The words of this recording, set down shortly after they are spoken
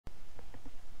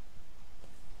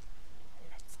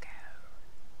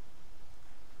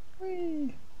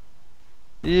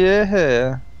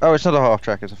Yeah. Oh, it's not a half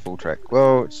track, it's a full track.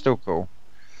 Well, it's still cool.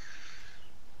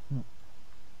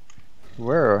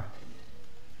 Where?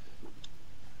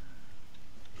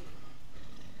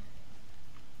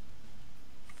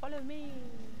 Follow me.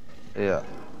 Yeah.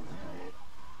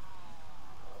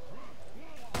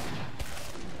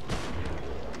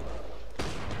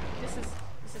 This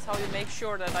is how you make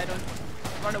sure that I don't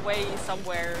run away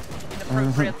somewhere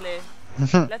inappropriately.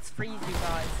 Let's freeze you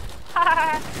guys.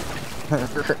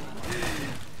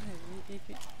 You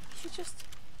should just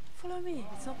follow me.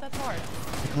 It's not that hard.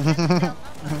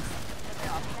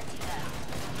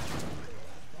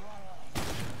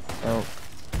 Oh.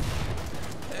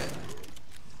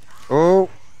 Oh,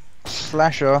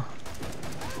 slasher.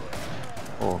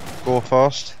 Or gore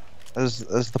fast, as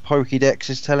the Pokédex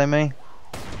is telling me.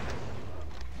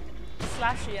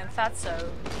 Slashy and Fatso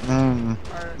Mm.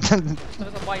 are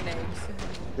those are my names.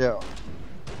 Yeah.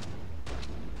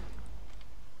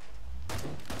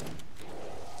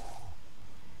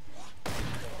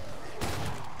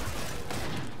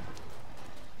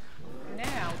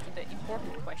 Now to the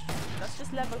important question: does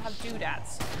this level have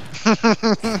doodads?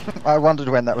 I wondered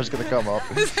when that was going to come up.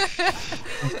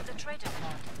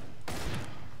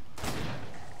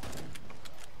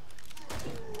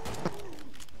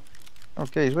 Oh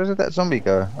geez, where did that zombie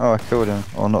go? Oh, I killed him.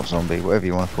 Or not zombie, whatever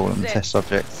you want to call him, Zip. test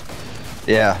subject.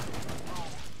 Yeah.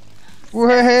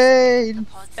 Wait!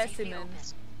 Specimen.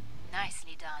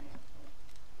 Nicely done.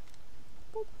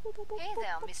 Hey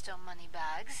there, Mr.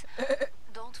 Moneybags.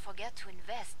 Don't forget to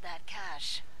invest that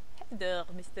cash. Hey there,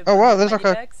 Mr. Oh wow, there's like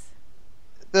Moneybags.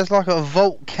 a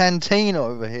vault canteen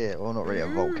over here. Well, not really a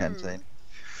vault canteen.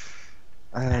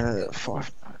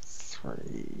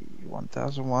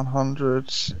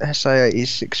 1,100 SA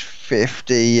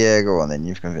 8650. Yeah, go on then.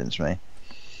 You've convinced me.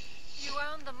 You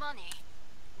earned the money.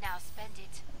 Now spend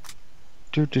it.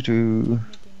 Do do do. Gimme.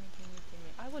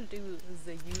 I will do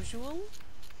the usual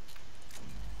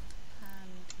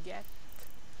and get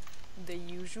the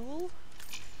usual.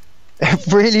 It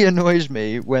really annoys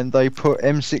me when they put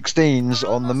M16s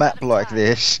on the map like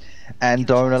this and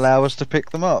don't allow us to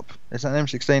pick them up. Is that an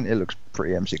M16? It looks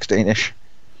pretty M16ish.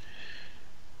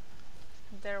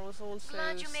 There was also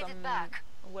Glad you made it back.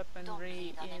 some weaponry Don't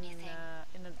bleed on anything.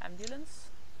 in an ambulance.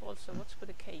 Also, what's with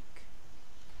the cake?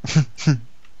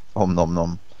 Om nom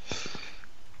nom.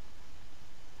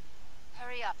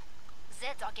 Hurry up.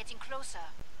 Zeds are getting closer.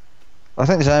 I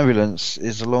think this ambulance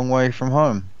is a long way from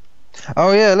home.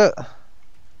 Oh yeah, look.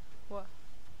 What?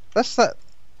 That's that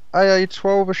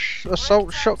AA-12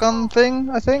 assault shotgun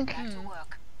thing, I think. Back to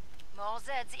work. More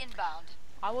Zeds inbound.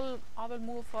 I will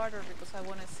move farther because I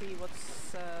want to see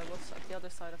what's at the other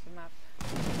side of the map.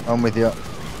 I'm with you.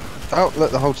 Oh, look,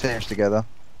 the whole team's together.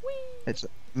 Whee! It's a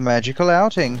magical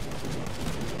outing. You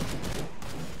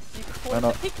could call Why it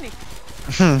not? a picnic.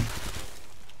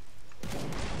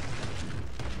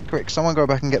 Quick, someone go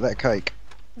back and get that cake.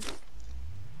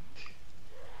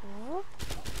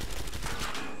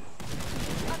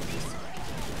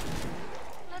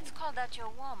 Let's call that your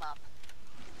warm-up.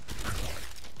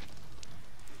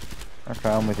 Okay,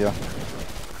 I'm with you.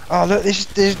 Oh, look,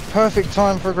 this is perfect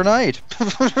time for a grenade.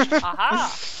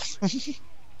 Aha!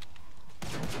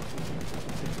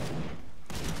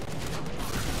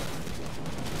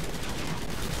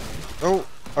 Oh,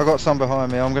 I got some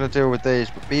behind me. I'm going to deal with these,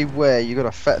 but beware, you got a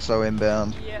fatso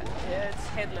inbound. Yeah, it's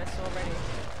headless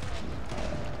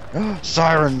already.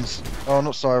 Sirens! Oh,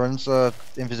 not sirens,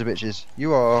 invisibitches.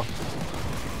 You are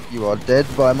dead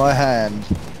by my hand.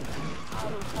 I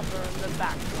will cover the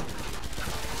back.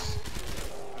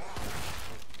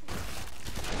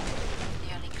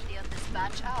 Nearly cleared this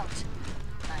batch out.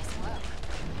 Nice work.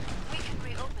 We can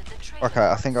reopen the trade. Okay,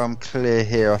 I think I'm clear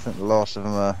here. I think the last of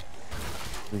them are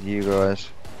with you guys.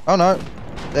 Oh no,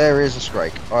 there is a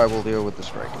Scrake. I will deal with the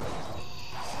Scrake.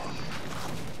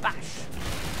 Bash.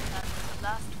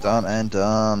 Done and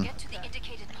done. Get to the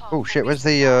indicated path Oh for shit, where's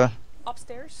the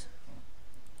Upstairs.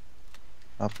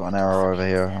 I've got an arrow over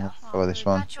here. I'm gonna follow this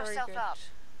one. Patch yourself Very up.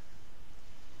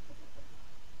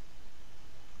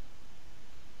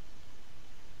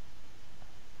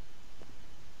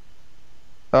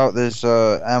 Oh, there's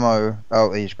ammo.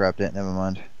 Oh, he's grabbed it. Never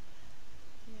mind. Yeah,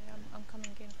 I'm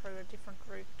coming in for a different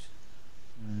route.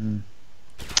 Mm.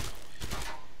 Okay,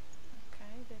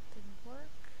 that didn't work.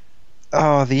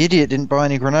 Oh, the idiot didn't buy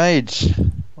any grenades.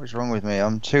 What's wrong with me?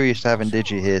 I'm too used to having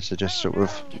Digi here to just sort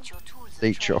of Get your tools and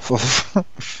leech trade. off of.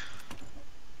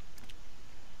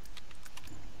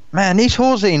 Man, these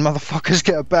Horzine motherfuckers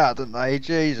get about, don't they?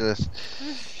 Jesus.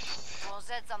 More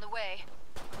Zeds on the way.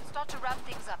 Start to wrap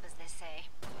things up, as they say.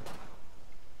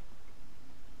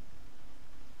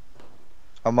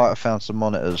 I might have found some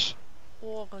monitors.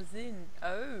 Orzin.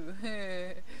 Oh.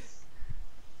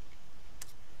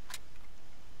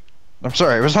 I'm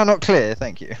sorry, was I not clear?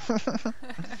 Thank you.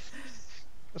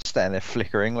 Stand there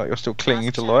flickering like you're still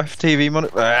clinging to life. TV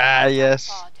monitor. Ah, yes.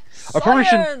 I probably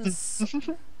shouldn't. Science!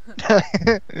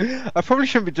 I probably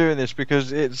shouldn't be doing this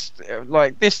because it's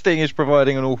like this thing is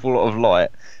providing an awful lot of light.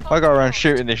 If I go around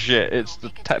shooting this shit, it's the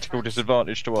tactical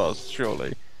disadvantage to us,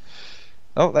 surely.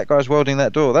 Oh, that guy's welding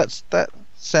that door. That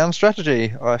sound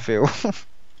strategy, I feel.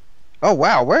 Oh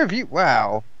wow, where have you?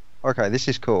 Wow. Okay, this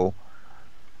is cool.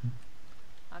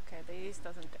 Okay, this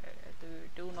doesn't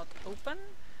do not open.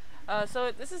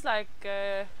 So this is like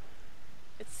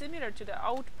it's similar to the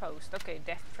Outpost. Okay,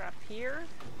 death trap here.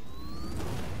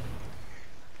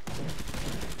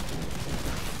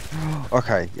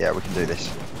 Okay, yeah, we can do this.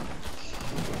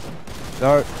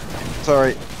 No,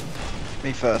 sorry.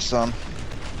 Me first, son.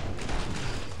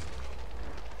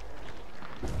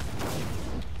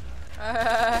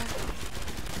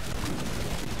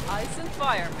 Ice and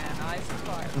fire, man. Ice and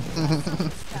fire.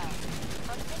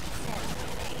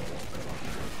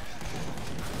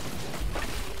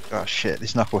 Oh shit,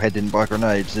 this knucklehead didn't buy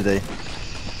grenades, did he?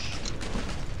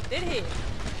 Did he?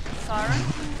 Siren?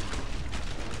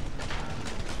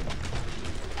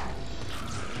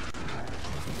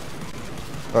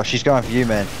 Oh, she's going for you,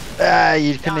 man. Ah,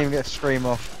 you couldn't even get a scream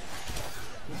off.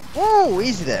 Whoa,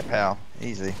 easy there, pal.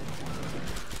 Easy.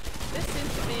 This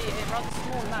seems to be a rather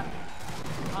small map.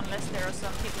 Unless there are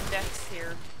some hidden deaths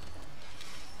here.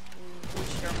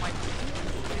 Which there might be.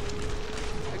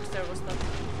 Which there was not.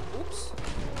 Oops.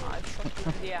 I shot you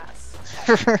in the ass.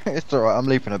 It's alright, I'm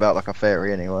leaping about like a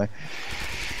fairy anyway.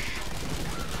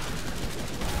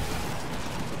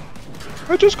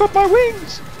 I just got my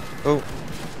wings! Oh.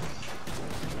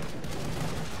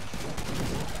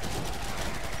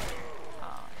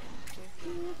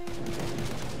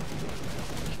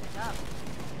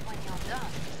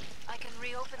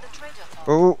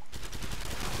 Oh.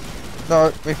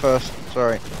 No, me first.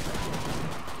 Sorry.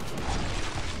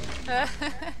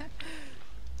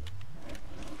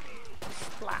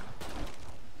 Splat.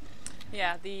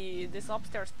 Yeah, this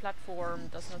upstairs platform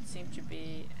does not seem to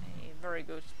be a very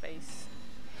good space.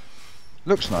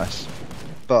 Looks nice,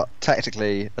 but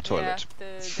tactically a toilet.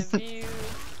 Yeah, the view.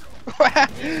 The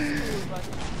view is cool, but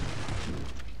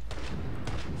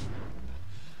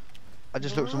I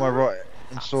just looked to my right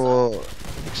and saw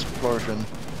explosion.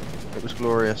 It was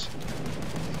glorious.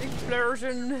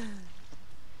 explosion.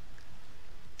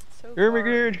 So Here we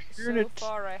far, go. so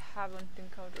far I haven't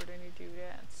encountered any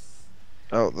dudettes.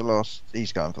 Oh, the last.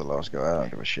 He's going for the last guy. I don't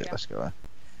give a shit. Yeah. Let's go.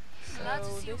 So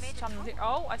this something.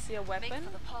 Oh, I see a weapon.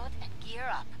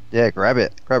 Yeah, grab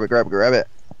it. Grab it. Grab it. Grab it.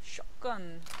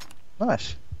 Shotgun.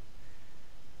 Nice.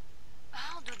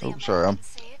 Oh, sorry.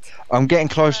 I'm getting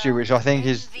close to you, which I think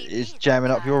is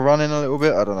jamming up your running a little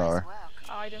bit. I don't know.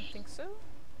 I don't think so.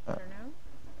 I don't know.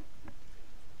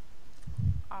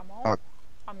 I'll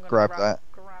I'm gonna grab that.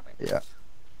 Grab it. Yeah.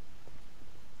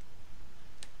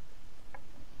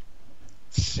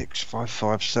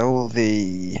 655. Sell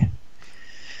the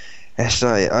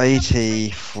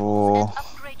SA80 for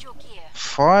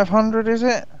 500, is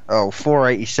it? Oh,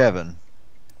 487,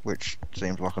 which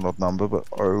seems like an odd number, but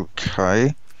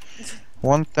okay.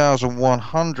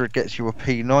 1100 gets you a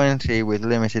P90 with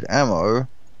limited ammo,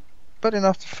 but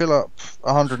enough to fill up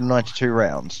 192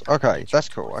 rounds. Okay, that's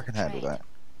cool. I can handle that.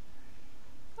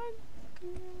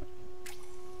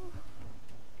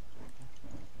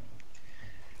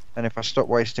 And if I stop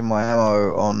wasting my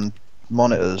ammo on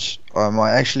monitors, I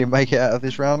might actually make it out of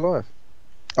this round live.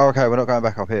 Oh, okay, we're not going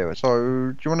back up here.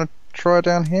 So, do you want to try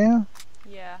down here?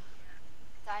 Yeah.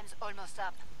 Time's almost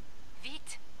up.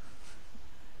 Vite.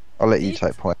 I'll let you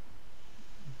take point.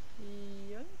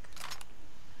 Yoink.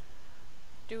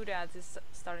 Doodads is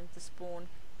starting to spawn.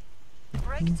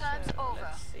 Break time's over.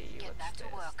 Let's see. Get back to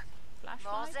work. More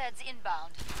Flashlight? Zeds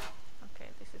inbound. Okay,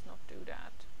 this is not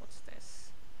doodad. What's this?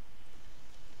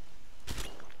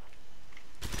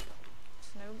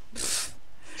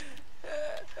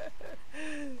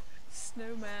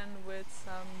 Snowman with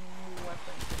some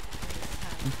weapon in his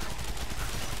hand.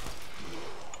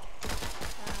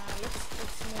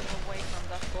 Let's move away from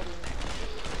that bottleneck.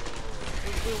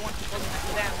 We want to bottleneck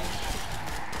them.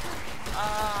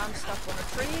 I'm stuck on a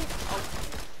tree.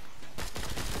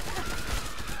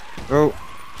 Oh.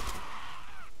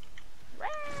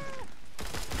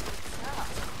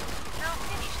 Now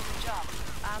finish the job.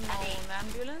 I'm on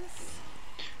ambulance.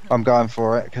 I'm going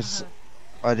for it because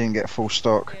I didn't get full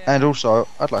stock. Yeah. And also,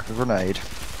 I'd like a grenade.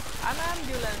 I'm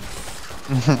ambulance.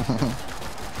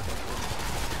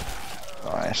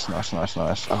 Nice. Nice, nice, nice,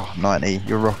 nice. Oh, 90.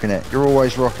 You're rocking it. You're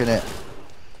always rocking it.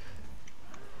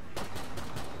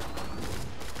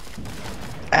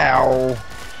 Ow.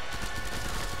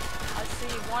 I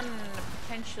see one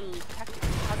potential tactical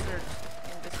hazard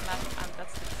in this map, and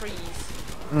that's the trees.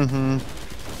 Mm-hmm.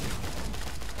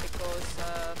 Because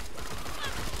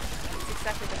it's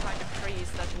exactly the kind of trees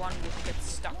that one would get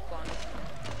stuck on.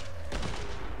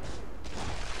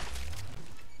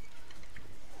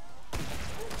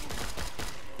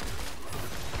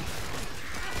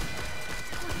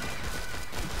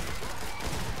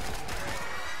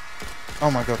 Oh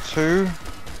my god, 2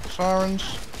 sirens?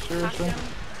 Seriously? Passion.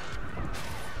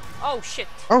 Oh shit!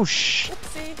 Oh sh!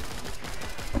 Oopsie!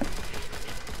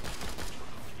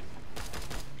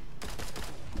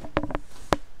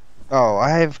 Oh,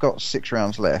 I have got 6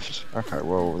 rounds left. Okay,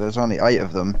 well, there's only 8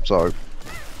 of them, so... I'm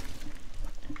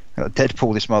gonna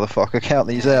Deadpool this motherfucker, count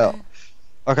these out.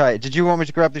 Okay, did you want me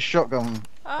to grab this shotgun?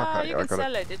 Okay, You I can got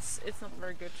sell it. it's not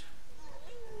very good.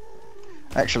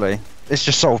 Actually, it's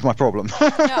just solved my problem.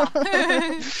 Yeah.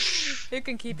 You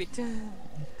can keep it.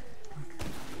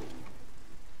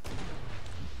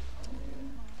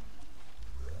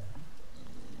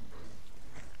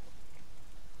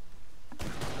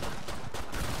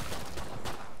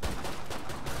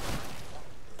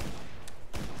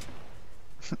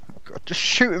 God, just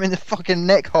shoot him in the fucking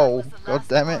neck hole. God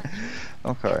damn it.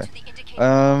 Okay.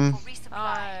 I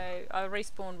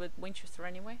respawned with Winchester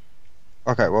anyway.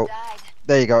 Okay, well,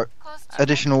 there you go.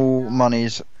 Additional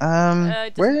monies. It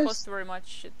doesn't Where's... cost very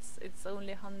much. It's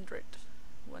only 100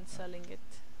 when selling it.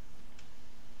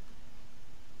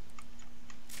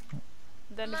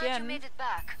 Then again,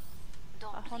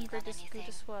 100 is good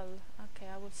as well. Okay,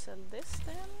 I will sell this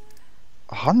then.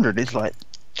 100 is like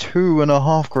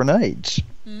 2.5 grenades.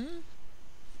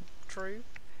 True.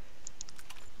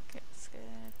 Okay, let's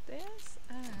get this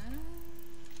and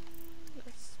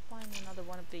let's find another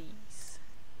one of these.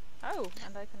 Oh,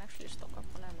 and I can actually stock up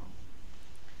on ammo.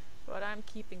 But I'm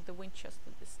keeping the Winchester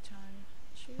this time.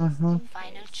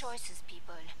 Final choices,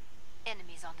 people.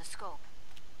 Enemies on the scope.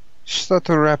 Start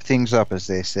to wrap things up, as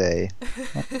they say.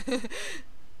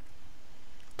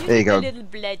 There you go. A little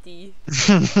bloody.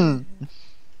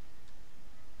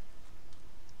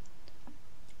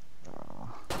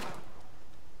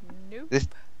 Nope.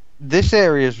 This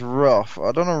area is rough.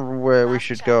 I don't know where we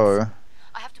should go.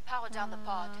 I have to power down the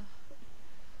pod.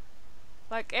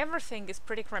 Like everything is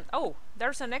pretty cramped. Oh,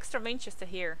 there's an extra Winchester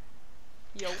here.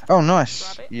 Yo. Oh,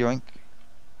 nice. Grab it. Yoink.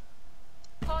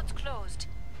 Pod's closed.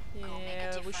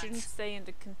 Yeah, we shouldn't stay in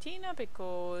the cantina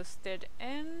because dead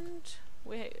end.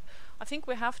 I think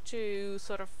we have to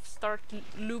sort of start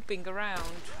looping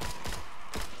around.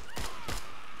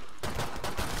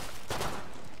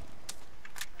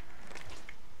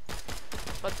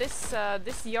 But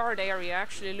this yard area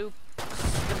actually loops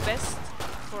the best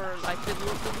for like little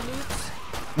loops.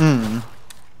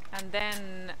 And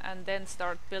then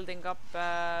start building up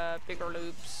bigger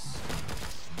loops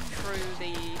through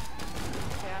the.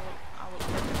 Okay, I will get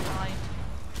in line.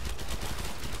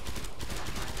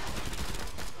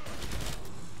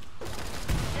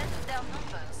 There are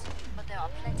numbers, but there are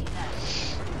plenty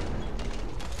left.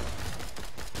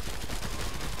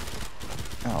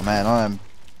 Oh man, I am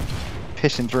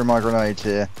pissing through my grenades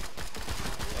here.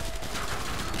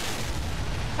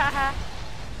 Haha.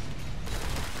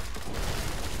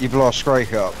 You blast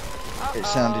Scrake up. It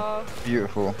sounded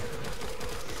beautiful.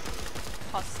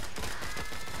 Husk.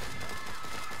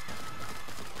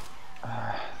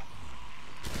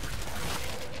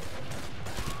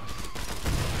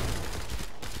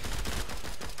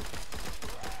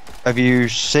 Have you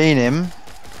seen him?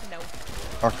 No.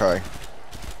 Okay.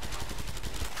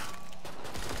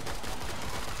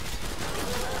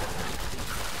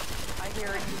 I hear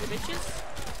individuals.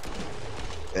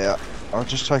 Yeah. I've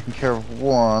just taken care of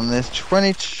one. There's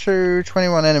 22,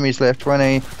 21 enemies left.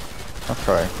 20. Okay.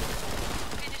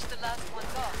 Finish the last one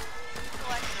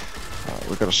off. Right,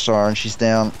 we've got a siren. She's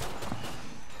down.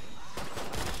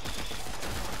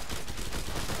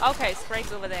 Okay,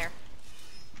 Sprague's over there.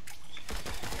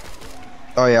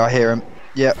 Oh yeah, I hear him.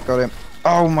 Yep, got him.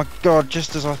 Oh my god,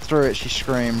 just as I threw it, she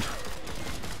screamed.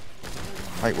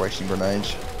 I hate wasting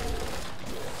grenades.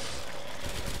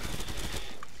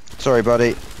 Sorry,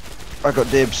 buddy. I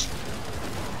got dibs.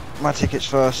 My tickets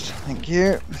first. Thank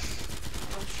you. Don't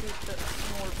shoot the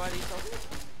small bodies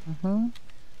off.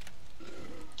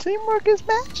 Teamwork is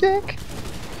magic.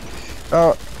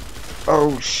 Oh,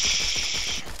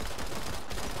 shh.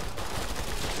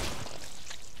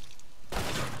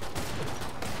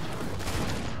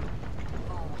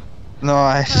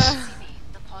 Nice.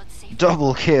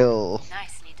 Double kill.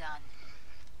 Nicely done.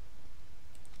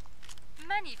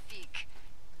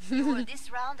 You're this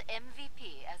round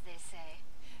MVP, as they say.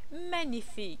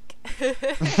 Magnifique.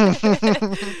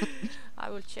 I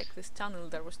will check this tunnel.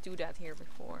 There was doodat here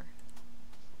before.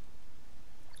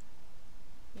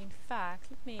 In fact,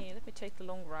 let me take the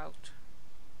long route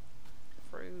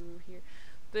through here.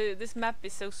 This map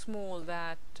is so small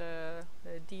that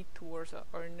detours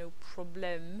are no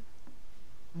problem.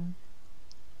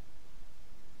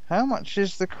 How much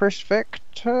is the Chris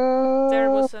Vector? There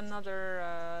was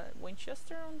another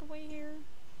Winchester on the way here.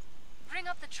 Bring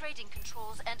up the trading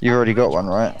controls and You already got one,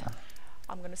 upgrade your right? gear.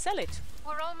 I'm gonna sell it.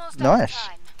 We're almost Nice. out of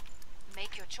time.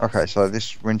 Make your choices. Okay, so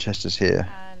this Winchester's here.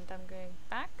 And I'm going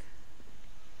back.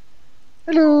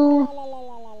 Hello. La, la, la,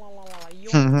 la, la, la, la,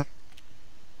 yoink.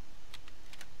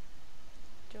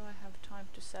 Do I have time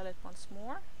to sell it once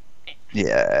more?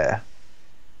 Yeah.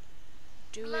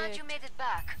 Do Glad it. you made it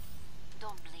back.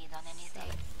 Don't bleed on anything.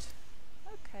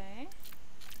 Okay.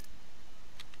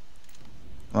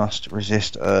 Must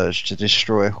resist urge to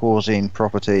destroy Horsine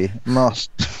property. Must.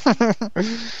 All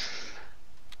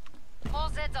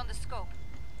Zeds on the scope.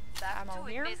 Back Ammo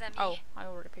to here. it, mes amis. Oh, I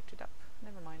already picked it up.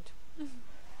 Never mind.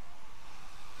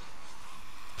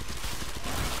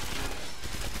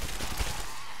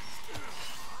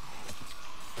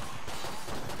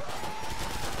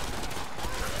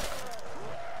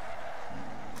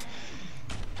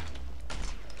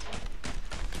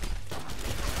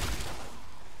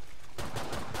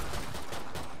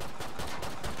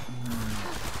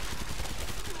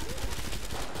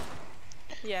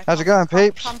 Yeah. How's it going,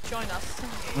 peeps? Come join us.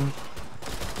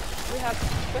 We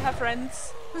have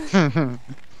friends.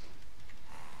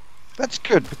 That's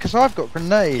good because I've got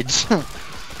grenades.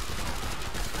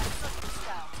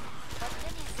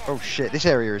 Oh shit, this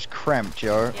area is cramped,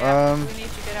 yo. Yeah, we need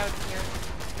to get out of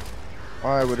here.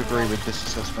 I would agree with this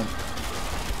assessment.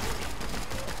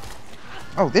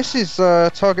 Oh, this is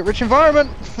target-rich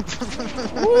environment.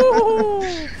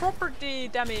 Woo! Property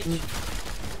damage.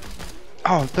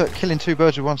 Oh, look, killing two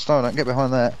birds with one stone. I can get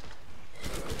behind that.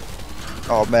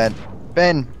 Oh man,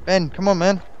 Ben, come on,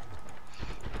 man.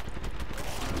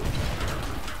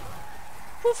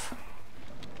 Poof.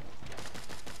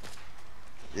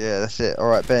 Yeah, that's it. All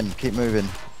right, Ben, keep moving.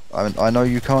 I know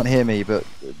you can't hear me, but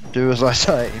do as I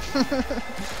say.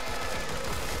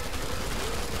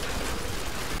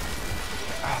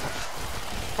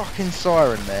 Fucking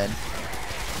siren, man.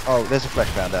 Oh, there's a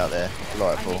fleshbound out there. I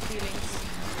Delightful. need healings.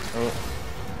 Oh,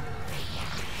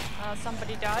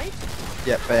 Somebody died.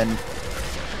 yeah, Ben.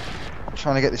 I'm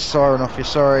trying to get this siren off you.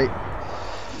 Sorry. Keep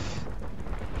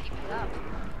it up.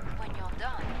 When you're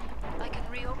done, I can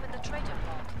reopen the trader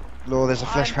pod. Lord, there's a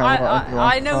fleshbound right over.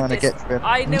 I I'm trying to noticed. get to him.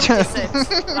 I noticed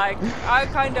it. Like I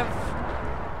kind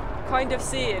of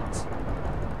see it.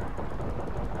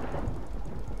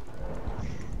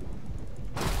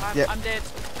 Yep. I'm dead.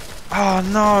 Oh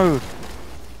no!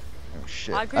 Oh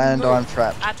shit! I couldn't And move I'm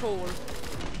trapped. at all.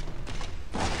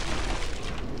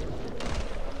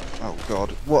 Oh god!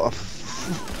 What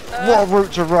a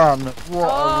route to run! What a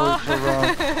route to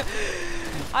run!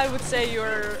 I would say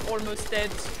you're almost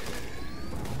dead.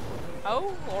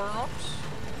 Oh, or not?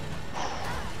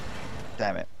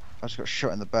 Damn it! I just got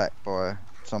shot in the back by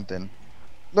something.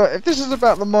 Look, if this is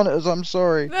about the monitors, I'm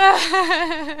sorry.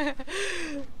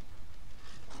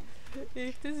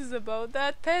 If this is about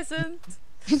that peasant.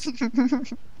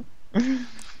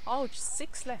 Oh, just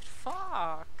 6 left.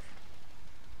 Fuck.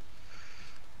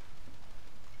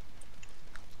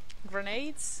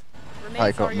 Grenades? Grenades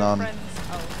I got are your none. friends.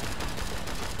 Oh.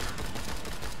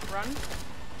 Run.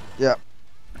 Yeah,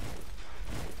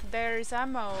 There is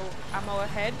ammo. Ammo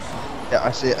ahead. yeah,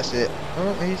 I see it, I see it.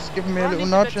 Oh, he's giving me a Run little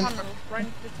into nudge, the and tunnel. Run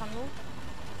into the tunnel.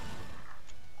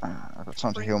 I've got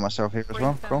time to Bring- heal myself here as Bring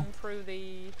well. them Cool. through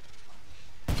the...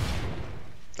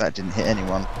 That didn't hit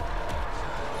anyone.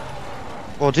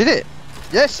 Or did it?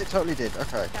 Yes, it totally did.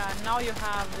 Okay. Yeah, now you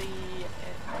have the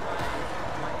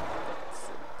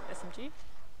SMG,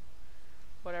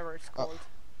 whatever it's called.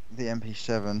 The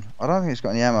MP7. I don't think it's got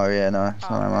any ammo. Yeah, no, it's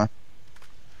not Oh. ammo.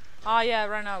 Ah, yeah,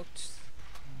 run out.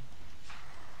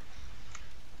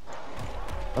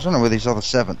 I don't know where these other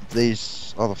 5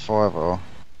 are.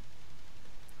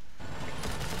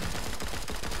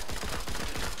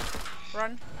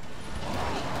 Run.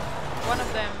 One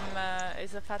of them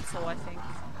is a fatso, I think.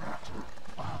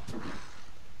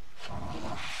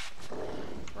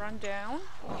 Run down.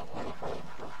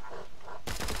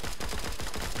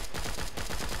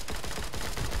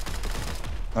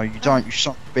 No, you don't, you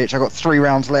son of a bitch. I got 3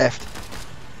 rounds left.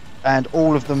 And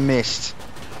all of them missed.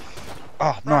 Oh,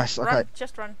 Run, nice, okay. Run,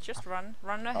 just run, just run.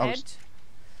 Run ahead.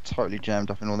 totally jammed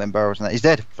up in all them barrels and that. He's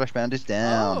dead. Fleshbound is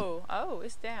down. Oh,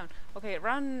 it's down. Okay,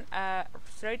 run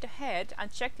straight ahead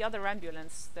and check the other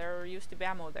ambulance. There used to be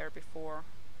ammo there before.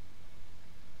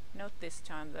 Not this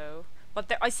time though. But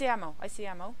there, I see ammo.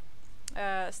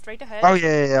 Straight ahead. Oh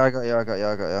yeah, I got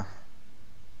you.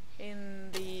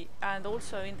 In the and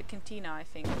also in the cantina, I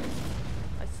think.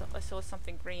 I saw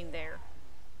something green there.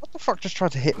 What the fuck just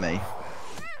tried to hit me?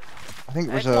 I think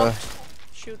it was a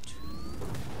shoot.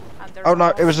 And oh no,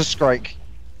 it was a Scrake.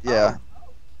 Yeah. Oh.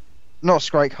 Not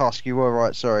Scrake, Husk, you were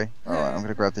right, sorry. Alright, I'm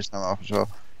gonna grab this now up as well.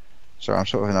 Sorry, I'm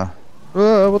sort of in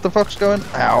a... what the fuck's going...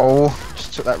 Ow!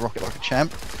 Just took that rocket like a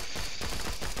champ.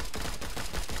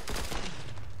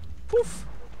 Poof!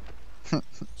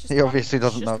 He obviously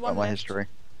doesn't know about my history.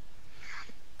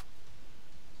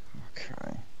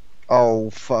 Okay. Oh,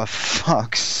 for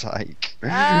fuck's sake.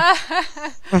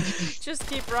 Just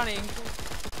keep running.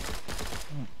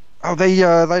 Oh, they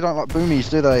don't like boomies,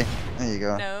 do they? There you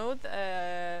go. No,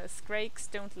 Skrakes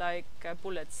don't like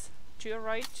bullets. To your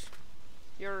right,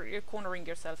 you're cornering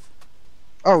yourself.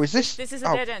 Oh, is this? This is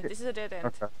a dead end. This is a dead end.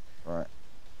 Okay, right.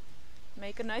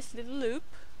 Make a nice little loop.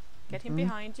 Get him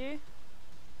behind you.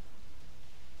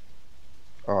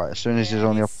 Alright, as soon as he's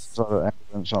on the opposite side of the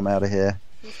ambulance, I'm out of here.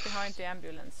 He's behind the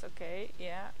ambulance. Okay,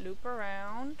 yeah. Loop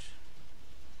around.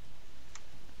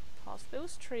 Past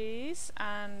those trees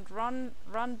and run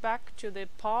back to the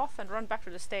path and run back to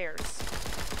the stairs.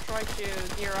 Try to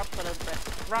gear up a little bit.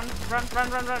 Run.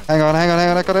 Hang on,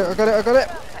 I got it.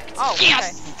 Oh,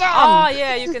 yes! Okay. Oh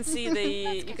yeah, you can see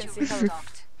how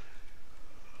it...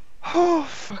 Oh,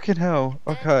 fucking hell.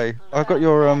 Okay, I've got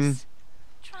your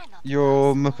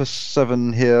Muppa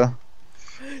 7 here.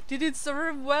 Did it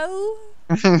serve well?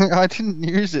 I didn't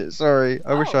use it, sorry.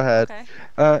 I wish I had.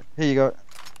 Okay. Here you go.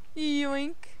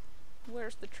 Yoink.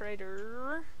 Where's the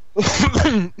trader?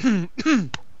 Man,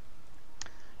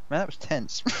 that was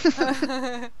tense.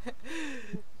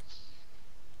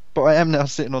 But I am now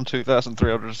sitting on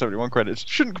 2,371 credits.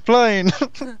 Shouldn't complain.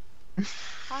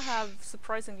 I have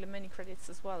surprisingly many credits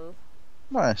as well.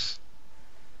 Nice.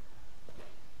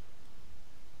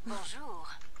 Bonjour.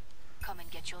 Come and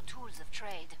get your tools of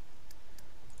trade.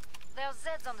 There's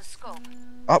Zeds on the scope.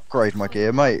 Upgrade my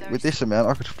gear, mate. With this amount,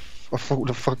 I could afford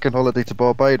a fucking holiday to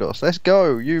Barbados. Let's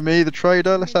go. You, me, the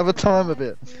trader. Let's have a time of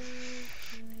it.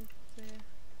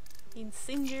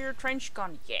 Incendiary trench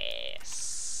gun.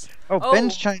 Yes. Oh,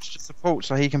 Ben's changed to support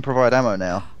so he can provide ammo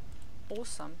now.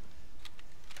 Awesome.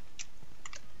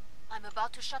 I'm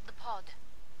about to shut the pod.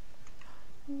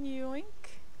 Yoink.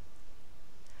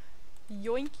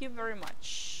 Yoink you very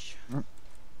much.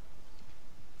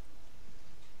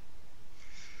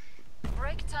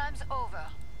 Break time's over.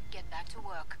 Get back to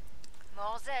work.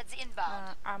 More Zeds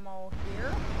inbound. Ammo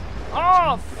here.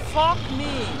 Oh, fuck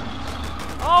me.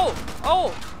 Oh.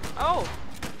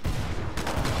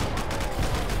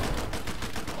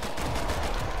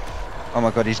 Oh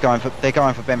my god, they're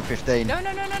going for Ben 15. No.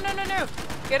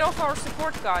 Get off our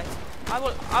support guy. I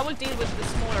will deal with the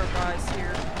smaller guys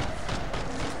here.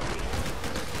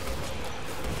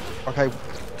 Okay,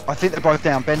 I think they're both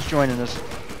down. Ben's joining us.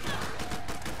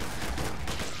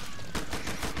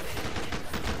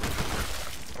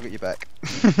 I'll get you back.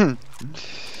 You've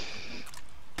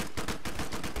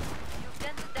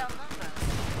dented down numbers.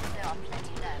 There are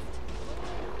plenty left.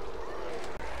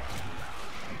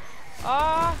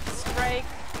 Ah, strike.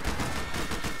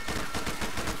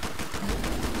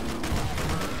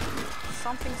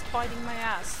 Something's biting my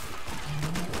ass.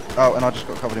 Oh, and I just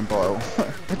got covered in bile.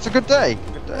 It's a good day.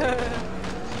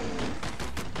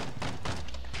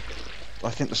 I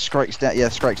think the Scrake's down. Yeah,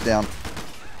 the Scrake's down.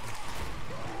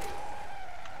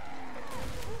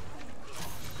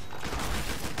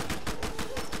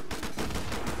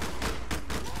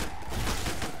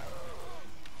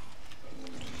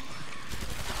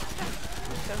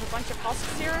 There's a bunch of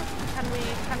husks here. Can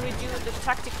we do the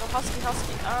tactical husky?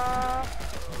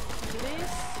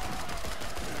 Please.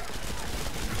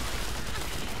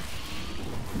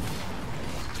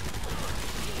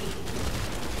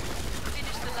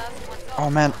 Oh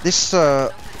man, this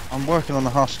I'm working on the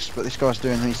husks, but this guy's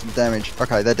doing me some damage.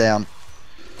 Okay, they're down.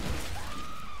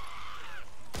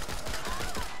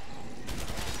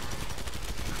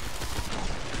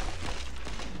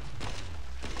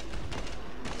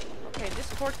 Okay,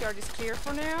 this courtyard is clear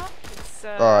for now. It's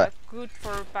Right. good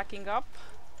for backing up.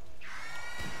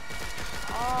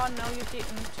 Oh no, you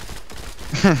didn't.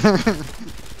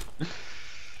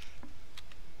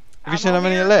 Have you seen how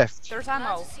many are left? There's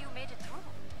ammo. See you made it through.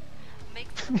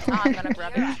 I'm gonna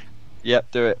grab it.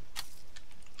 Yep, do it.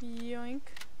 Yoink.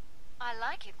 I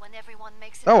like it when everyone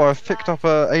makes it Oh, out I've picked alive.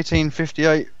 up a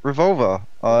 1858 revolver.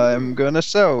 I'm Ooh. gonna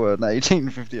sell an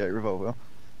 1858 revolver.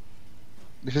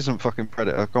 This isn't fucking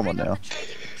Predator. Come on Bring up now. the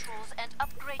trading controls and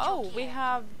upgrade Oh, your we gear.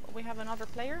 have another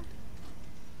player.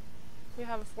 We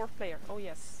have a fourth player. Oh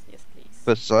yes, yes please.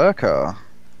 Berserker.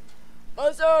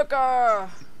 Berserker!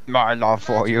 My love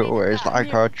for Glad you you made it is back.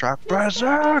 like a trap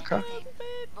berserker.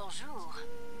 Bonjour.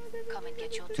 Come and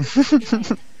get your tools of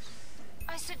trade.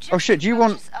 I suggest Oh shit, do you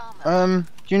want armor.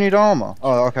 do you need armor?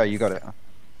 Oh okay, you got it.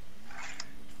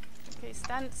 Okay,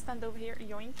 stand over here,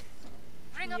 yoink.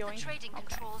 Bring up the Yoink. trading Okay.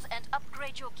 controls and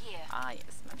upgrade your gear. Ah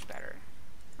yes, much better.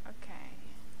 Okay.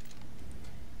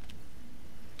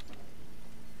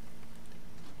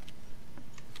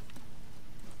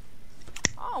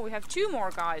 Oh, we have 2 more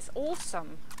guys.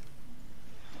 Awesome.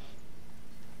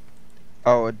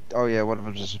 Oh yeah, one of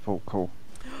them's a support, cool.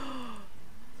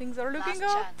 Things are looking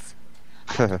Last up. chance.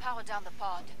 I have to power down the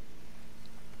pod.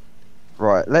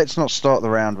 Right, let's not start the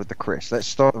round with the Chris. Let's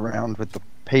start the round with the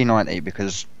P90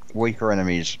 because weaker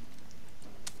enemies.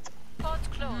 Pod's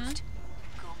closed.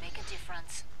 Go make a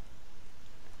difference.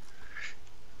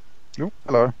 Oh,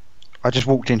 hello. I just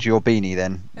walked into your beanie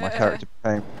then. My character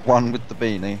became one with the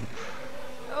beanie.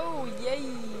 Oh yay!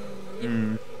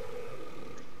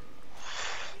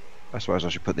 I suppose I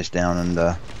should put this down and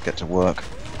get to work.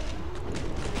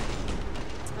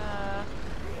 We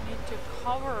need to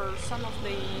cover some of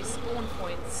the spawn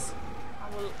points.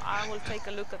 I will take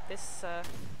a look at this.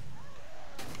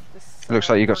 This. It looks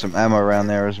like you got some ammo around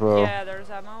there as well. Yeah, there's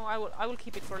ammo. I will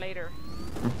keep it for later.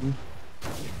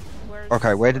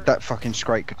 Okay, where did that fucking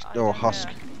scrake or husk?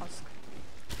 Husk.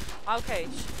 Okay,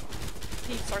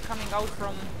 peeps are coming out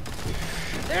from.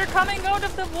 They're coming out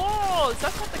of the walls.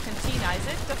 That's not the cantina, is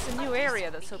it? That's a new area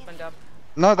that's opened up.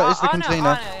 No, that is the cantina.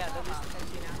 No, yeah, that is the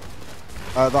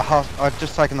cantina. The husk. I've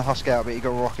just taken the husk out, but he got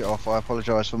a rocket off. I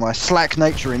apologise for my slack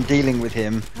nature in dealing with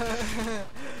him.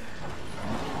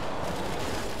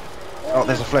 Oh,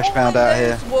 there's a flesh pound out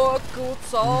here. Work, good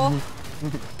saw. I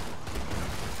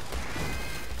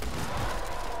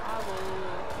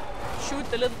will shoot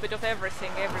a little bit of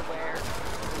everything everywhere.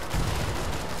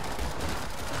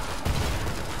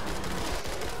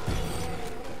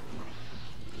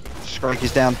 Scrake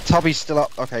is down. Tubby's still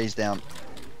up. Okay, he's down.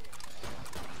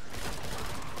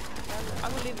 I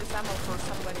will leave this ammo for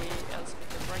somebody else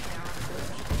because right now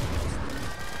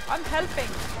I'm helping.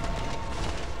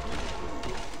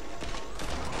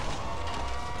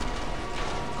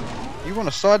 You want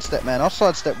to sidestep, man? I'll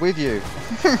sidestep with you.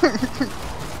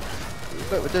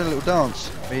 Look, we're doing a little dance.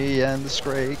 Me and the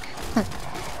Scrake.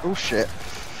 Oh shit.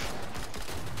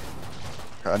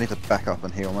 Okay, I need to back up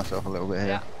and heal myself a little bit here.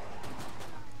 Yeah.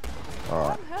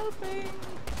 Alright. I'm helping.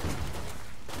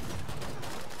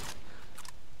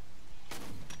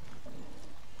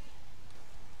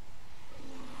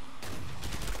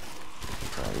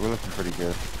 Okay, we're looking pretty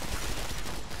good.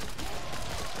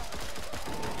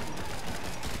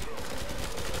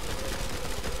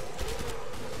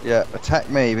 Yeah, attack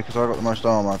me because I got the most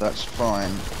armor. That's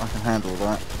fine. I can handle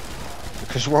that.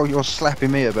 Because while you're slapping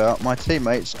me about, my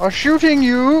teammates are shooting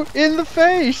you in the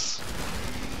face.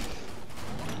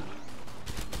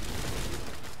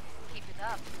 Keep it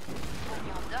up. When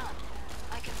you're done,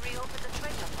 I can reopen the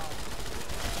treasure vault.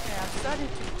 Okay, I've started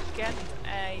to get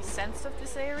a sense of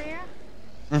this area.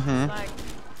 Mm-hmm.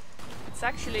 It's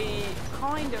actually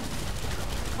kind of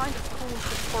cool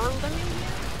to twirl them in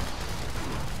here.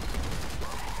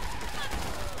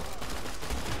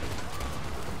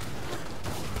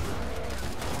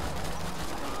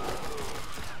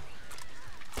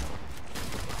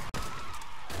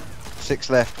 6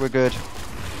 left, we're good.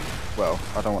 Well,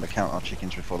 I don't want to count our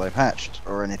chickens before they've hatched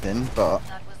or anything, but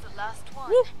That was the last one.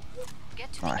 Woo.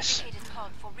 Get to Nice. the indicated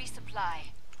pod for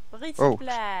resupply.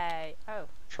 Resupply. Oh.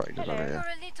 traders Hello. over You're here.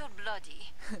 a little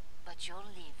bloody, but you'll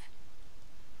live.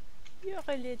 You're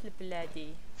a little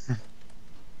bloody.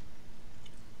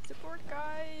 Support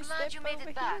guys. Glad step you made it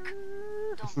over back.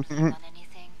 here. Don't bleed on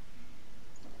anything.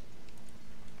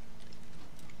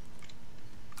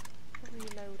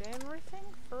 Reload everything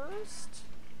first.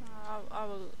 I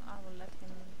will let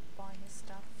him buy his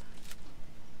stuff.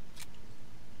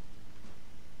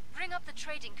 Bring up the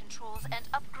trading controls and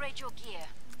upgrade your gear.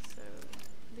 So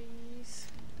these.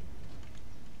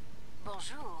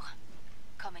 Bonjour.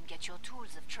 Come and get your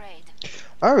tools of trade.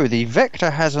 Oh, the Vector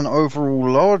has an overall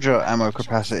larger ammo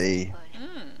capacity.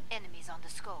 Enemies on the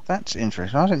scope. That's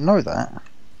interesting. I didn't know that.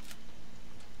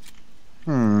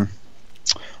 I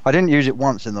didn't use it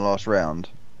once in the last round,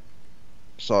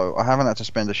 so I haven't had to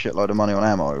spend a shitload of money on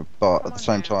ammo, but at the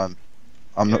same time,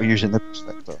 I'm not using the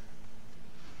Vector.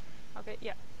 Okay,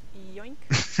 yeah. Yoink.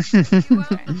 You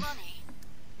earned the money.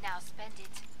 Now spend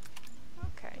it.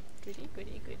 Okay, goody,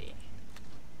 goody, goody.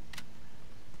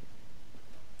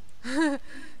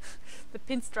 The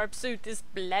pinstripe suit is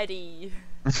bloody.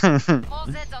 All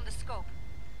Zeds on the scope.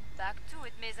 Back to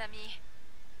it, mes amis.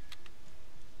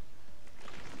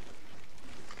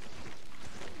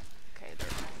 Okay, they're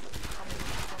coming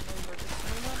from over the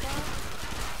snowmobile.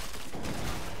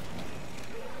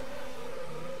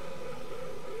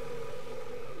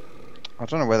 I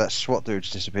don't know where that SWAT dude's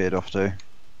disappeared off to.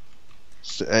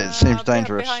 It seems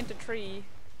dangerous. Behind the tree,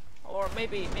 or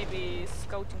maybe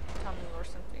scouting the tunnel or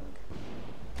something.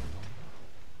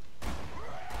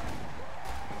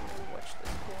 We'll watch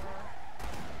this corner.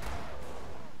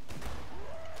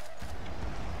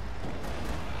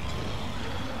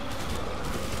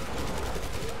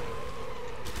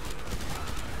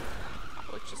 I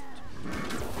will just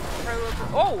throw over.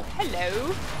 Oh, hello!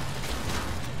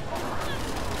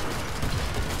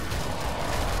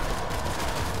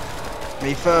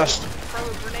 Me first. Throw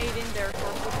a grenade in there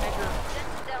for good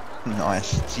measure. Nice.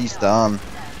 She's done.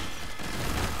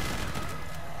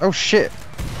 Oh shit.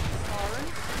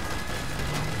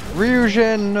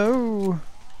 Ryujin, no.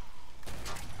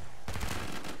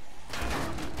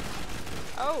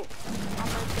 Oh, I'm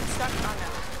stuck on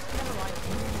it. Never mind.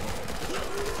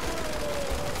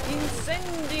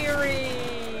 Incendiary!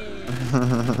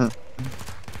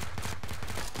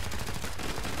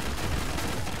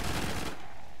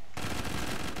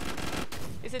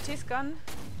 Is it his gun?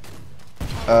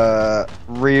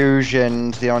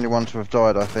 Ryujin's the only one to have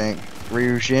died, I think.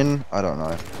 Ryujin? I don't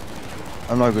know.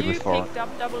 I'm no good with fire. You picked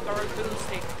up double barrel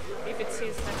boomstick. If it's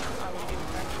his, then I will give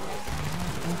it back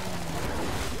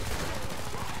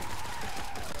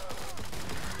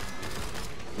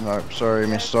to him. Nope, sorry,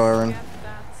 Miss Siren. Get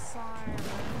that siren.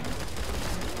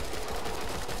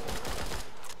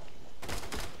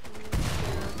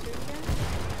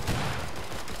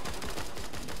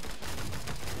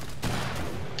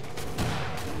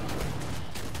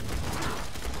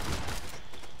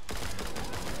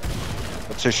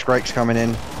 Got two Scrakes coming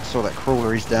in. I saw that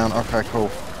crawler, he's down. Okay, cool.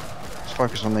 Let's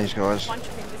focus on these guys. Bunch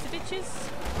of invisible bitches.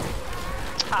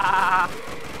 Ha!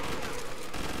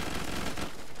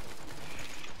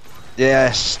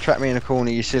 Yes, trap me in a corner,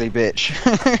 you silly bitch.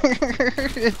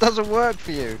 It doesn't work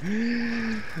for you.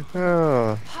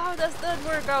 Oh. How does that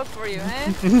work out for you, eh?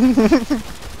 Yeah,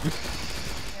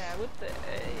 with the...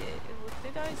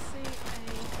 did I see a...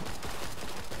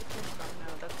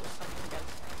 No, that was something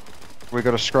else. We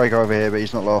got a Scrake over here, but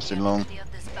he's not lasting long. Cleared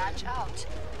this batch out.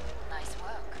 Nice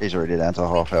work. He's already down to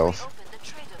half health. Open the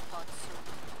trader pod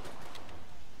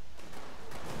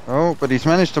soon. Oh, but he's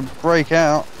managed to break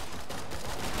out.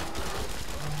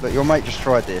 Look, your mate just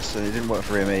tried this, and it didn't work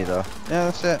for him either. Yeah,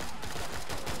 that's it.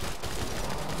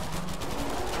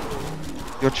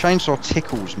 Your chainsaw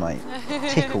tickles, mate.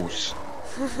 Tickles.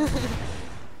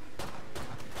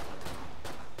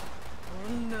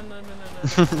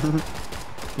 No.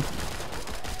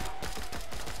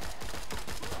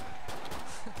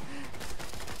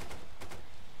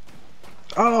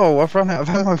 Oh, I've run out of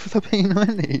ammo for the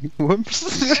P90.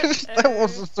 Whoops. That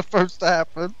wasn't supposed to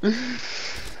happen.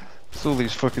 It's all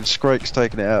these fucking Scrakes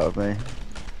taking it out of me.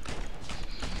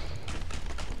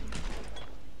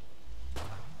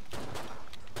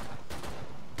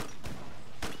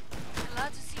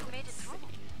 Glad to see you made it through.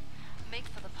 Make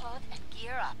for the pod and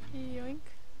gear up. Yoink.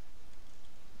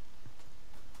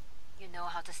 You know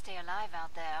how to stay alive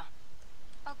out there.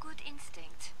 A good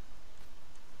instinct.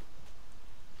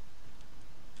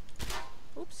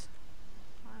 Oops.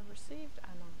 I received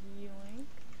ammo. Yoink.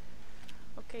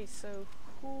 Okay, so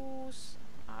who's...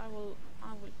 I will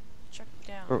check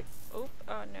down. Oh.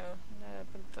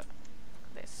 But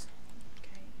this.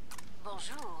 Okay.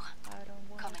 Bonjour. I don't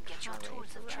want Come and get your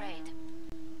tools of trade.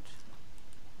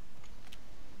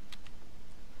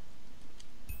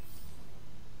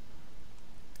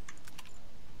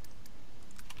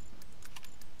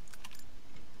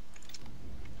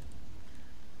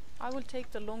 I will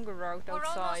take the longer route We're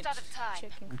outside, almost out of time.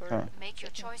 checking for Okay. Make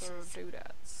your checking for choices.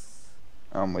 doodads.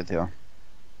 I'm with you.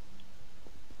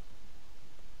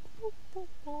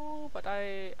 But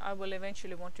I will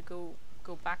eventually want to go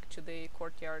back to the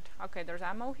courtyard. Okay, there's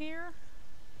ammo here.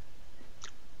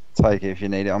 Take it if you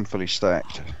need it, I'm fully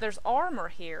stacked. There's armor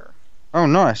here. Oh,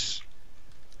 nice.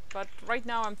 But right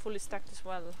now I'm fully stacked as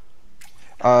well. There's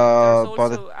By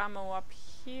also the... ammo up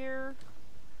here.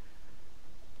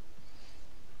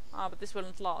 Ah, but this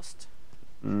won't last.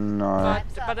 No.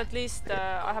 But at least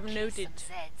I have Kill noted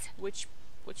some Zeds.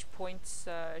 which points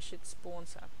shit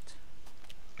spawns at.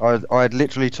 I'd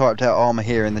literally typed out armor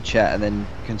here in the chat and then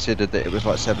considered that it was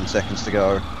like 7 seconds to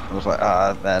go. I was like,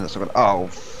 man, that's like, oh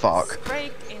fuck.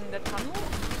 Break in the tunnel.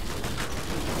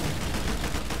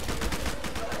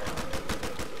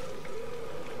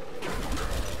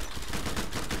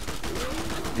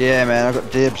 Yeah, man, I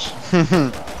got dibs.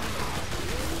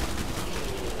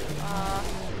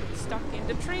 Stuck in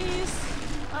the trees.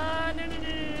 No,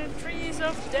 trees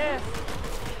of death.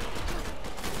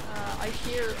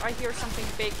 I hear something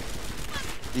big.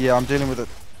 Yeah, I'm dealing with a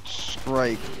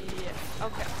scrape. Yeah,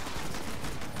 okay.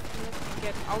 Let me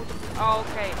get out of... Oh,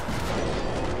 okay.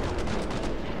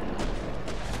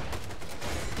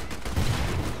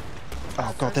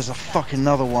 Oh god, there's a fucking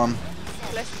another one.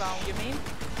 Fleshbound, you mean?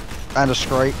 And a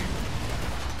scrape.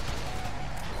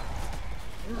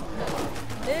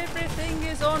 Everything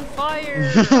is on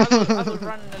fire! I will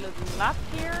run a little lap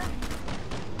here.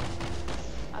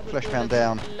 I will Fleshbound do a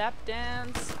down. lap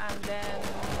dance and then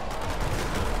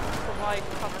provide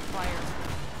cover fire.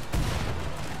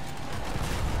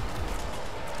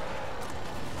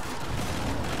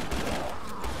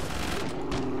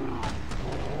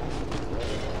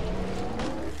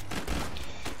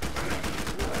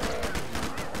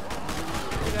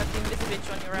 You got the invisibitch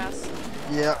on your ass.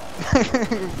 Yeah.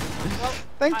 Well,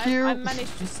 Thank you. I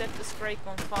managed to set the scrape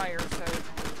on fire, so...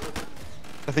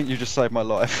 I think you just saved my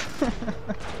life.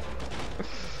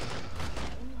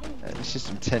 Yeah, this is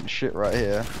some tense shit right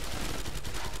here.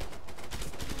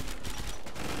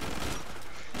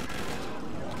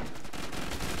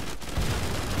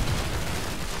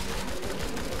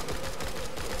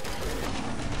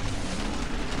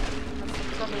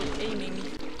 Trouble aiming.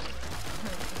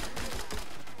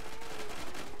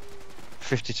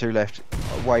 52 left.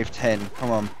 Wave 10.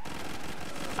 Come on.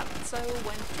 So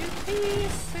went to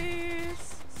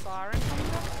pieces. Siren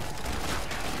comes up.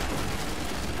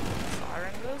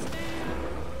 Siren goes down.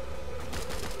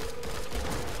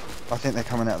 I think they're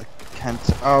coming out of the cant.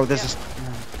 Oh, there's Yeah.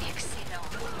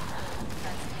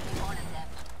 That's nearly all of them.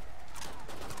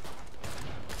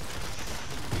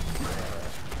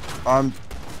 I'm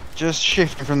just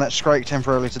shifting from that scrape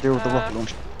temporarily to deal with the rocket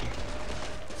launch.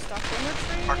 Stuck in a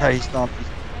tree. Okay, he's done.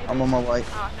 I'm on my way.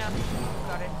 Ah, no.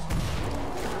 Got it.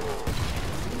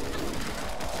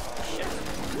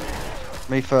 Shit.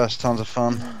 Me first, tons of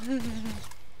fun.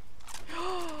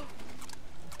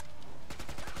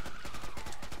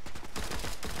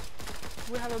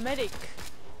 We have a medic.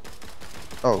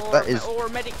 Oh, Or, that is. or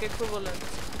medic equivalent.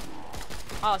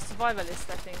 Ah, survivalist,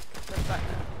 I think. But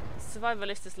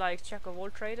survivalist is like jack of all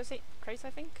trades, I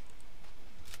think.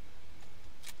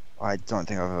 I don't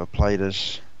think I've ever played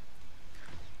as.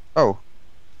 Oh,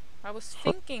 I was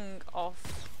thinking of...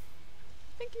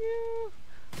 Thank you!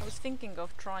 I was thinking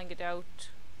of trying it out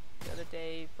the other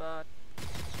day, but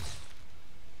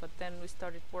then we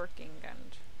started working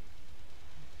and...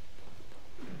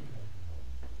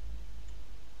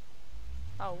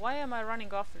 Oh, why am I running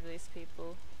after these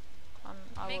people?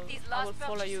 I will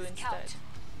follow you instead.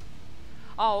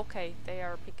 Oh, okay, they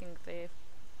are picking the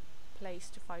place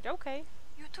to fight. Okay.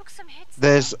 You took some hits.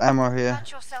 there's ammo here.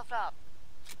 Patch yourself up.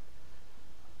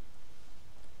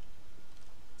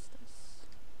 What's this?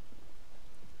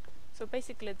 So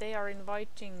basically, they are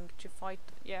inviting to fight.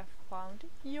 Yeah, found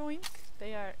it. Yoink!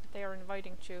 They are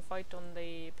inviting to fight on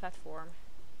the platform.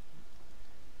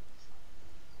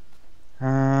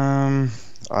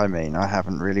 I mean, I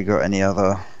haven't really got any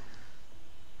other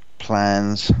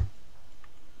plans.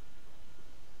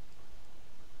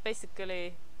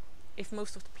 Basically, if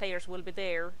most of the players will be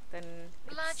there, then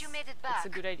Glad you made it back. it's a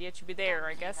good idea to be there,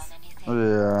 I guess.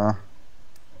 Yeah.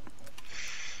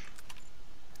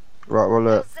 Right, well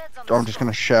look, I'm just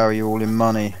gonna shower you all in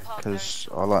money, because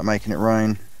I like making it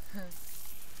rain. Give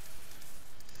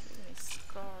me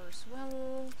scars,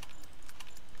 well,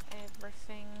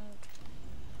 everything.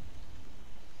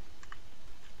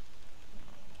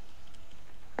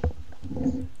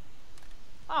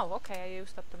 Oh, okay, I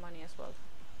used up the money as well.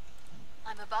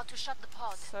 I'm about to shut the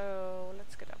pod. So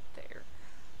let's get up there.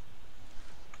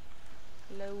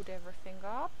 Load everything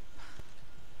up.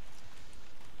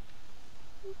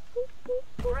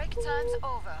 Break time's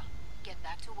over. Get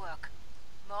back to work.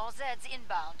 More Zeds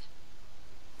inbound.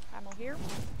 Ammo here.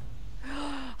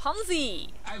 Hansi!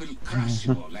 I will crush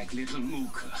you all like little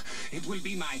Mooka. It will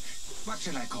be my... what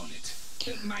shall I call it?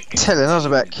 My Telling us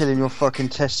about killing your fucking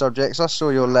test subjects. I saw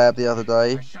your lab the other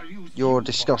day. Your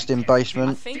disgusting I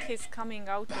basement. think he's coming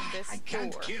out of this I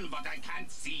can't door. kill what I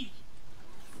can't see.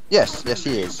 Yes, yes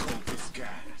he is. Cold this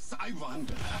gas. I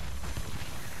wonder.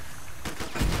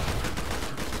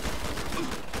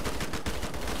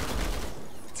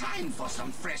 Time for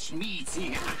some fresh meat.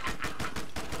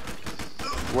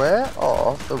 Where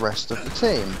are the rest of the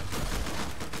team?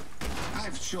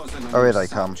 I've chosen a Oh, here new they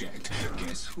come. subject.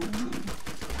 Guess who?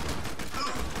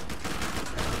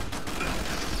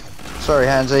 Sorry,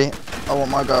 Hansy. I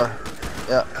want my go.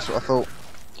 Yeah, that's what I thought.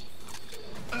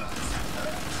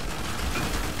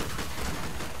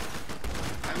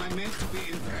 Am I meant to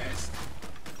be impressed?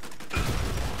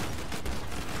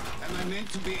 Am I meant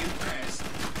to be impressed?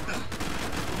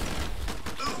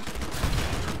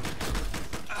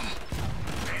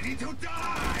 Ready to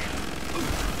die!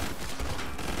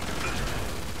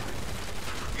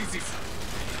 Is this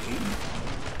pain?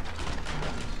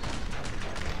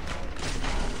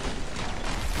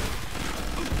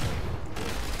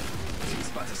 It's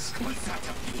but a small sort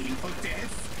of painful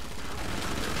death.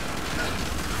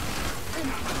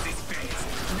 Enough of this phase.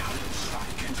 Now the shark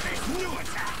can face new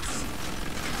attacks.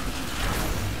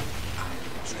 I'll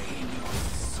drain your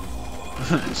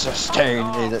soul. Sustain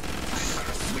it.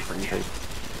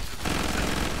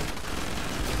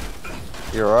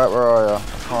 You alright? Where are you? I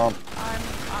can't.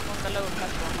 I'm on the low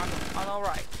platform. I'm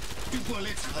alright. Do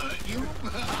bullets hurt you?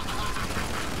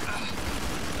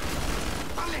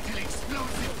 A little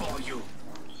explosive for you.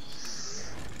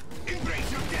 Embrace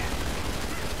your death.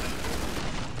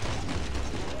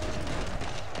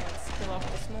 Let's kill off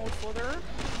the small fodder.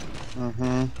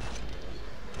 Mm-hmm.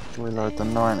 Reload the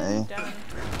 90. Down.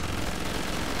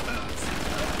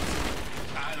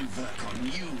 I'll work on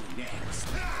you next.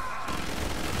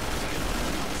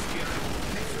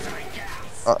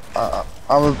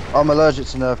 I'm allergic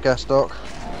to nerve gas, Doc.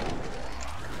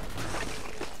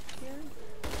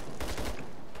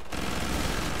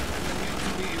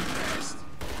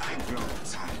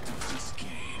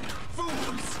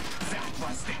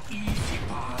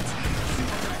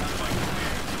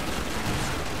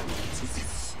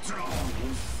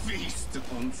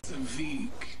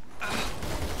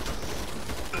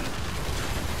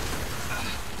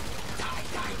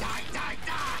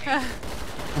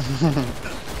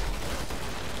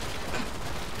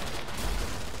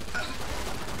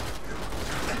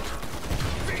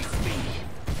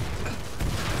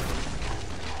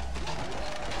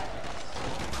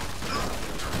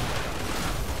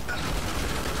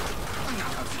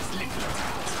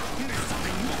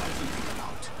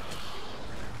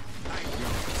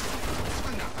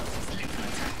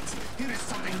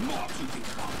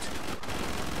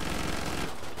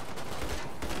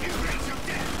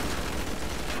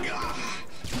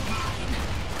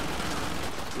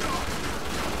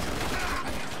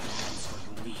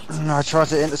 I tried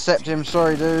to intercept him,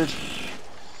 sorry dude.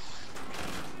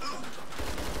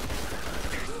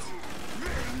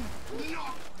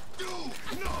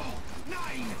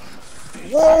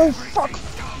 Whoa, fuck!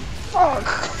 Fuck!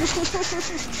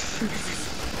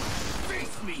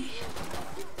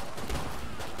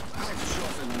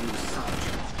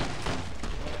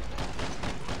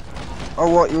 Oh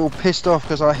what, you're all pissed off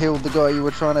because I healed the guy you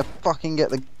were trying to fucking get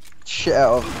the shit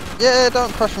out of? Yeah,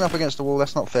 don't crush me up against the wall,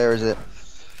 that's not fair, is it?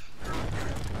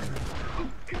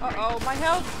 Uh-oh, my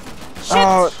health! Shit!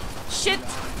 Oh. Shit!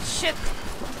 Shit!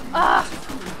 Ah!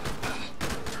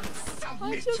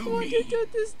 I just wanted to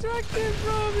distract him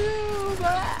from you!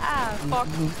 Ah, fuck.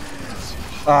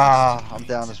 Ah, I'm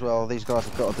down as well. These guys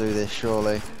have got to do this,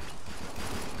 surely.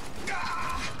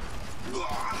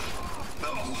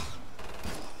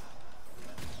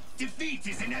 Defeat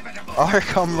is inevitable. I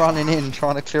come running in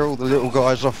trying to clear all the little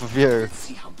guys off of you.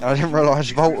 I didn't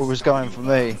realise Volta was going for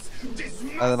me.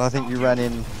 And then I think you ran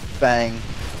in, bang.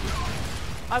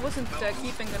 I wasn't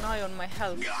keeping an eye on my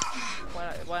health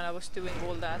when I was doing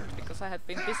all that because I had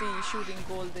been busy shooting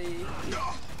all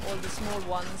the small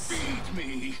ones.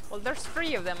 Well, there's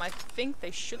 3 of them. I think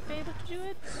they should be able to do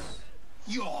it.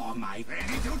 You're my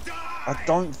ready to die. I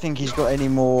don't think he's got any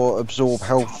more absorb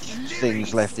health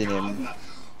things left in him.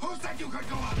 Who said you could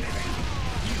go on living?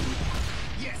 You,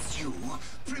 yes you,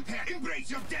 prepare, embrace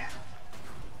your death.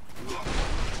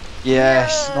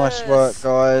 Yes, nice work,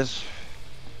 guys.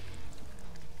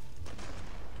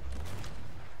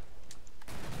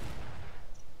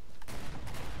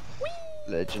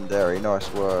 Legendary,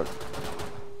 nice work.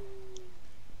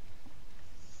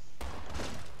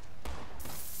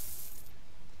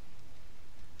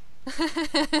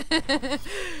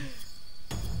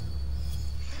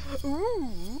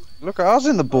 Ooh! Look at us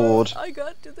in the board. I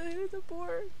got to the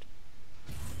board.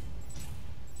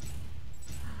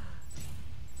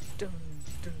 Dun,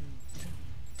 dun,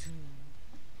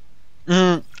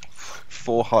 dun, dun.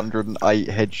 408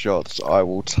 headshots. I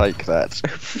will take that.